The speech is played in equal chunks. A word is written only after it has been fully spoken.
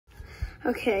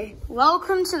Okay,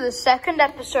 welcome to the second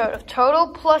episode of Total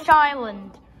Plush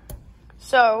Island.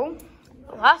 So,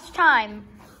 last time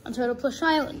on Total Plush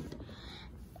Island,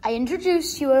 I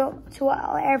introduced you to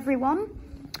everyone,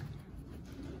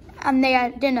 and they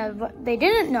had dinner, but they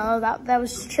didn't know that there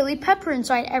was chili pepper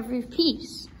inside every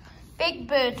piece. Big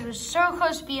Bird was so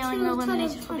close to being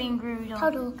eliminated for being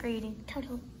greedy.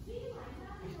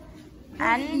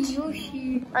 And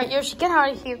Yoshi. Right, Yoshi, get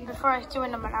out of here before I do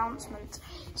an announcement.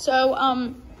 So,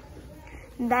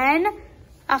 then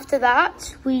after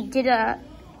that, we did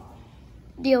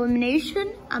the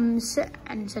elimination and said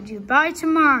goodbye to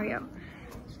Mario.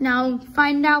 Now,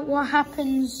 find out what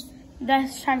happens.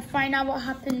 This time, find out what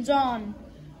happens on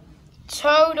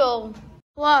Total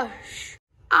Plush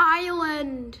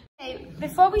Island. Okay,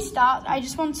 before we start, I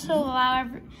just want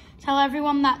to tell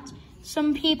everyone that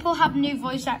some people have new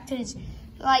voice actors,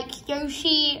 like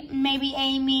Yoshi, maybe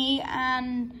Amy,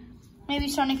 and maybe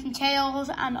Sonic and Tails,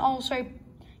 and also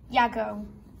Yago.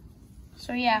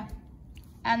 So yeah,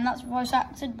 and that's voice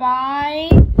acted by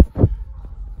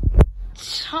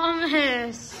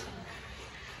Thomas,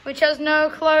 which has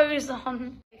no clothes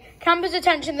on. Campers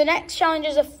attention, the next challenge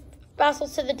is a battle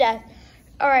to the death.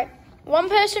 Alright, one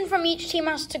person from each team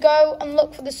has to go and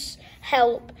look for this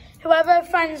help. Whoever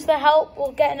finds the help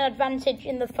will get an advantage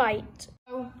in the fight.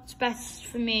 Oh, it's best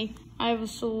for me. I have a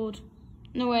sword.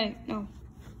 No way, no.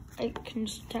 I can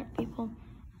just attack people.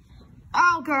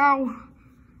 I'll go.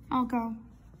 I'll go.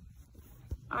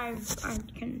 I'll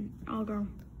go.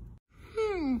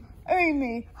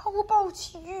 Amy, how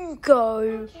about you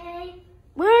go? Okay.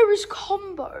 Where is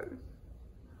Combo?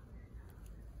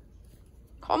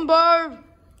 Combo!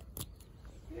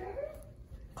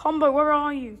 Combo, where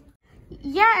are you?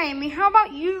 Yeah, Amy, how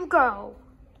about you go?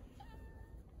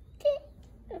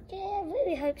 Okay, I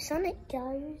really hope Sonic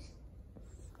goes.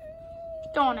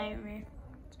 Go on, Amy.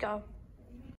 Let's go.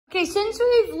 Okay, since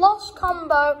we've lost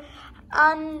Combo,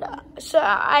 and so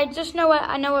I know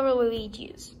where Luigi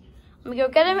is. Let me go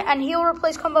get him, and he'll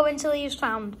replace Combo until he's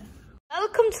found.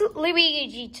 Welcome to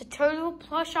Luigi to Total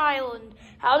Plush Island.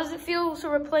 How does it feel to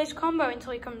replace Combo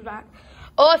until he comes back?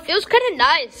 Oh, it feels kind of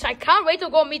nice. I can't wait to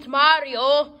go meet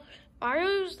Mario.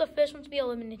 Mario's the first one to be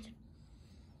eliminated.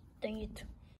 Dang it.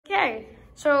 Okay,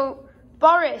 so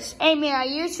Boris, Amy, are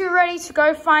you two ready to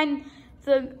go find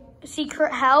the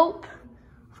secret help?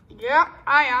 Yeah,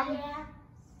 I am. Yeah.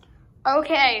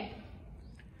 Okay.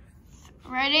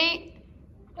 Ready?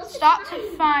 Start to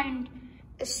find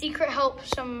a secret help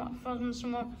from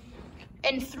someone.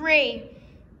 In 3,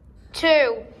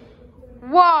 2,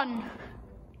 1,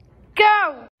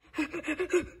 go!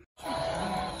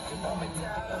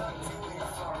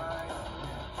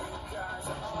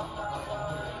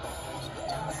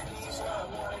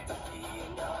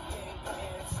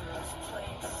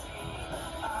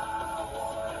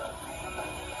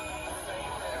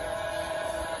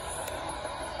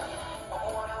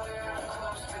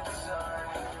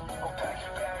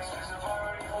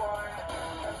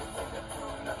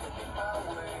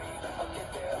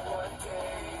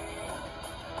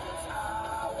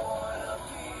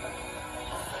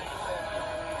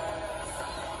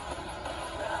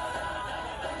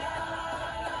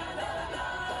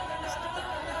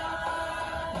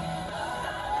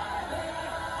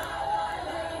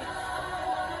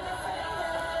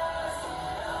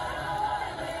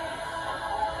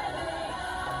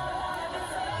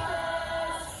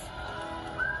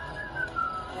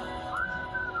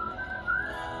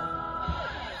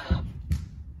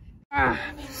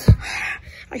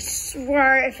 I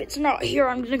swear, if it's not here,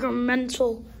 I'm gonna go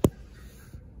mental.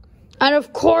 And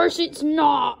of course it's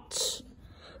not.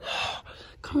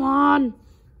 Come on.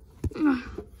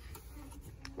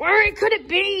 Where could it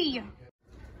be?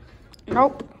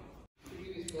 Nope.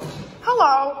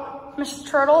 Hello, Mr.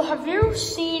 Turtle. Have you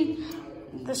seen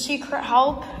the secret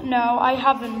help? No, I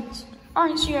haven't.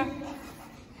 Aren't you?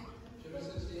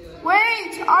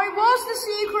 Wait, I was the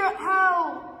secret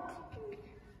help.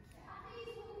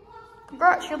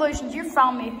 Congratulations, you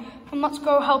found me. And let's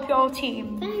go help your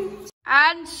team. Thanks.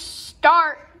 And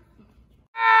start.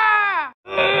 Ah!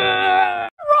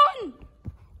 Run!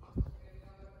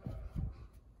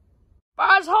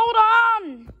 Buzz, hold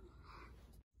on!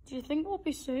 Do you think we'll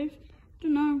be safe? I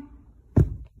don't know.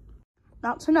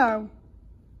 That's a no.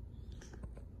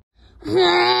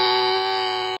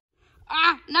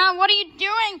 Now what are you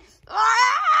doing?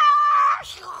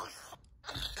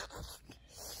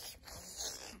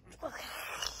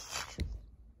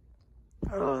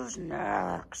 Who's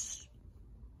next?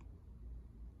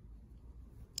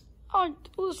 Oh,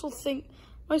 this will think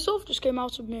myself just came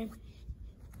out of me.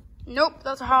 Nope,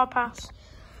 that's a hard pass.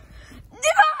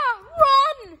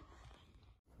 Run!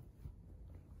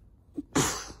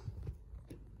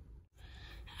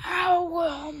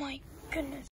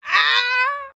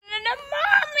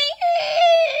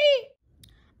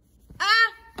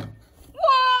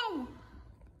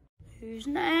 Who's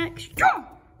next? John!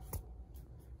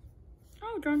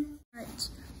 Oh, John. Right.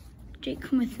 Jake,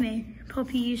 come with me.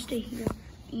 Poppy, you stay here.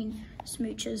 Eating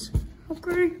smooches.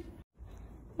 Okay.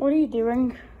 What are you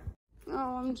doing?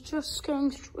 Oh, I'm just going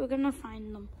to, we're gonna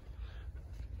find them.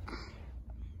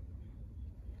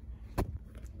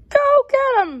 Go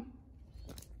get them!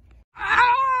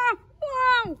 Ah!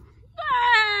 Wow!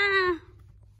 Ah!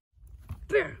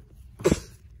 Bear.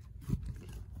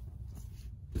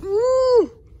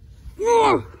 Ooh!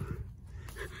 No!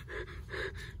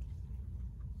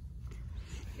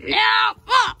 No!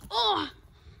 Ah! Oh!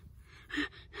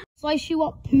 Slice you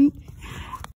up, poop.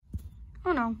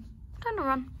 Oh no. Time to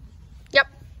run. Yep,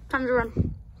 time to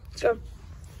run. Let's go.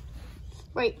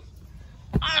 Wait.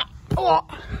 Ah! Oh!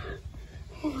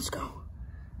 Oh, let's go.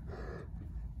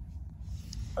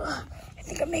 I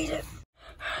think I made it.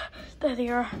 There they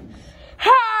are.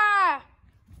 Ha!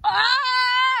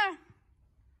 Ah!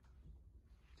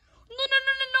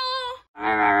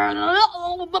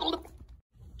 No.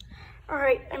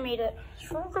 Alright, I made it.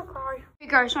 Hey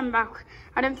guys, I'm back.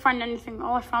 I didn't find anything.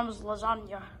 All I found was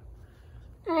lasagna.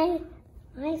 I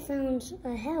found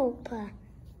a helper.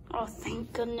 Oh,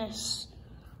 thank goodness.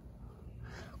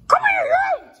 Come here, you!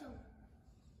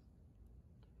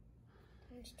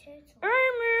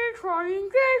 Amy, try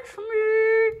and get me.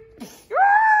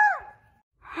 Yeah!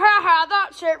 Haha,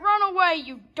 that's it. Run away,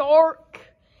 you dork.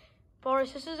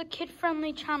 Boris, this is a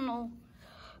kid-friendly channel.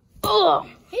 Ugh.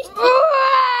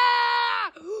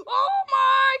 Oh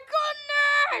my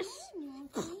goodness!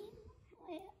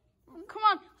 Come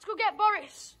on, let's go get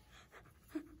Boris.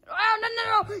 Oh,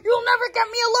 no. You'll never get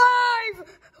me alive.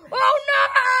 Oh, no!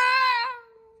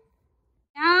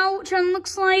 Ouch, and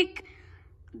looks like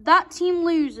that team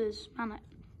loses.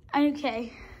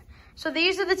 Okay, so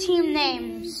these are the team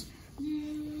names.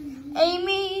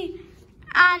 Amy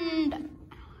and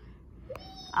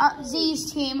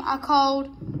Z's team are called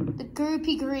the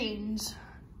Groupie Greens.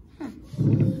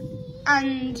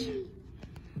 And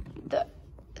the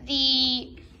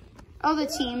other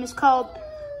team is called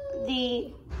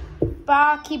the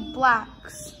Barky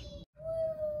Blacks.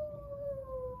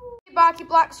 Barky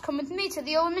Blacks, come with me to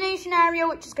the elimination area,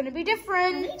 which is going to be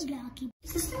different.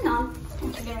 Is this thing on?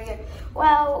 Okay, very good.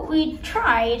 Well, we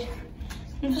tried,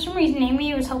 and for some reason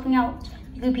Amy was helping out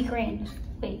the Groupie Greens.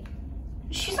 Wait,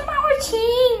 she's on our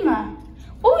team.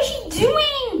 What was she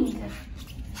doing?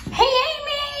 Hey,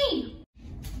 Amy!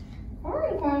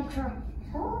 I'm going to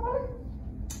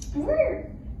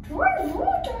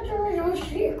where are your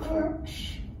secrets?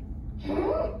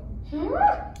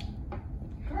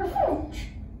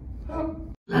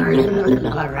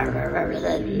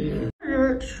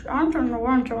 I don't know what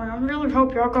I'm doing. I really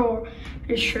hope Yago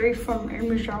is safe from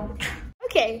Amy's out.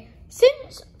 Okay,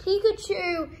 since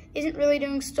Pikachu isn't really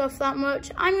doing stuff that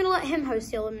much, I'm gonna let him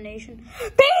host the elimination.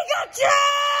 Pikachu!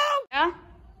 Yeah?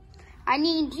 I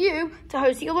need you to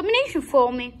host the elimination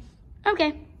for me.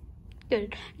 Okay,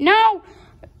 good. No!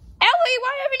 Ellie,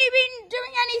 why haven't you been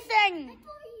doing anything? I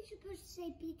thought you were supposed to say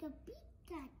Pikachu.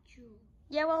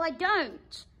 Yeah, well, I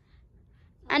don't.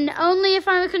 And only if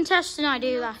I'm a contestant I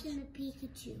do that.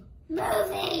 Pikachu.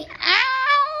 Movie.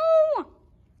 Ow!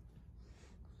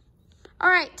 All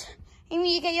right,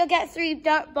 Amy, you'll get 3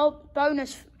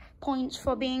 bonus points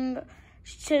for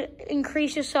to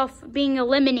increase yourself being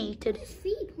eliminated.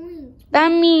 3 points.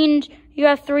 That means you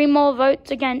have 3 more votes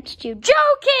against you.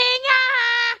 Joking!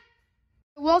 Ah!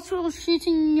 Water will shoot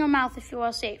in your mouth if you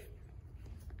are safe.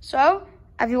 So,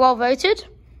 have you all voted?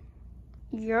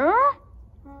 Yeah?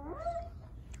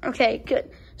 Okay,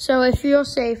 good. So if you're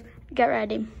safe, get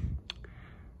ready.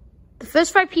 The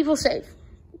first 5 people safe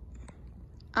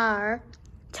are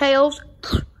Tails,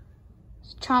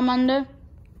 Charmander,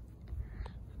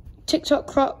 TikTok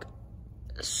Croc,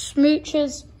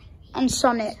 Smooches, and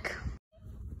Sonic.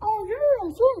 Oh yeah,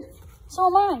 I'm safe. So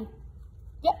am I.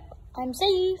 Yep, I'm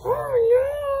safe. Oh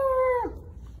yeah.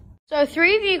 So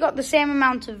 3 of you got the same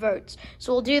amount of votes.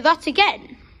 So we'll do that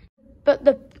again. But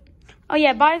oh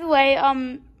yeah, by the way,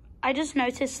 I just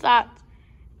noticed that,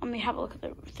 let me have a look at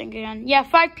the thing again. Yeah,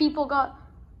 4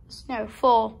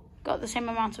 got the same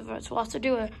amount of votes. We'll have to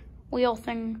do a wheel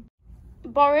thing.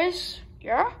 Boris,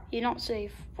 yeah, you're not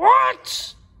safe.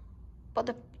 What?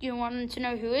 But you wanted to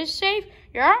know who is safe?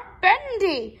 Yeah,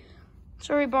 Bendy.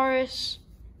 Sorry, Boris.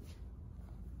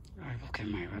 I will get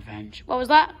my revenge. What was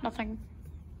that? Nothing.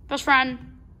 Best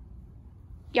friend.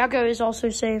 Yago is also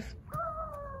safe.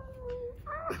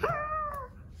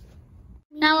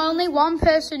 Now only one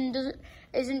person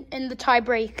isn't in the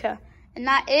tiebreaker, and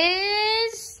that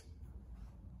is,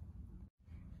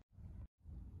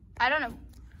 I don't know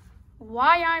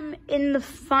why I'm in the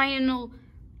final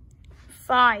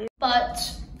 5. But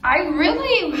I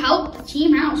really helped the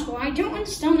team out, so I don't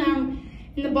understand how I'm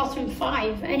in the bottom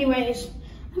 5. Anyways,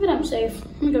 I think I'm safe.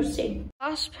 Let me go see.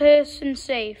 Last person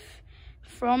safe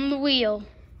from the wheel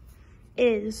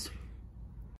is...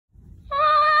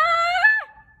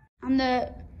 And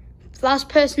the last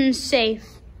person safe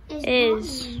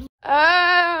is...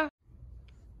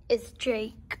 It's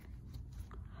Jake.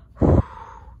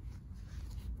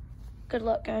 Good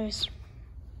luck, guys.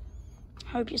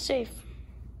 Hope you're safe.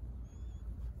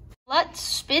 Let's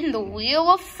spin the wheel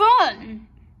of fun.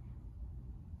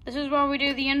 This is where we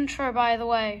do the intro, by the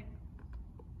way.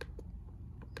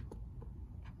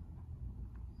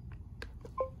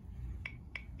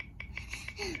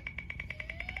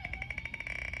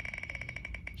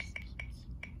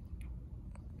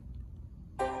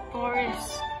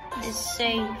 Boris is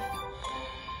safe.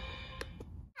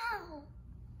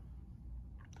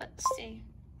 Let's see.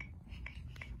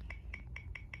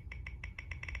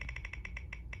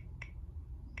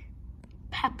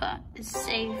 Peppa is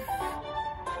safe.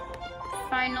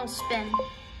 Final spin.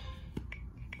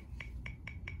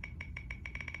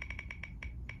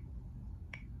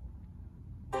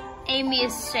 Amy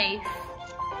is safe.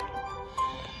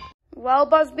 Well,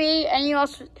 Busby, any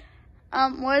last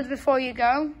words before you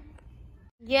go?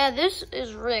 Yeah, this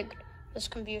is rigged, this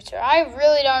computer. I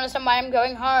really don't understand why I'm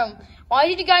going home. Why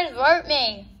did you guys vote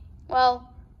me?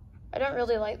 Well, I don't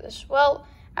really like this. Well,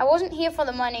 I wasn't here for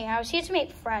the money. I was here to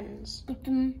make friends.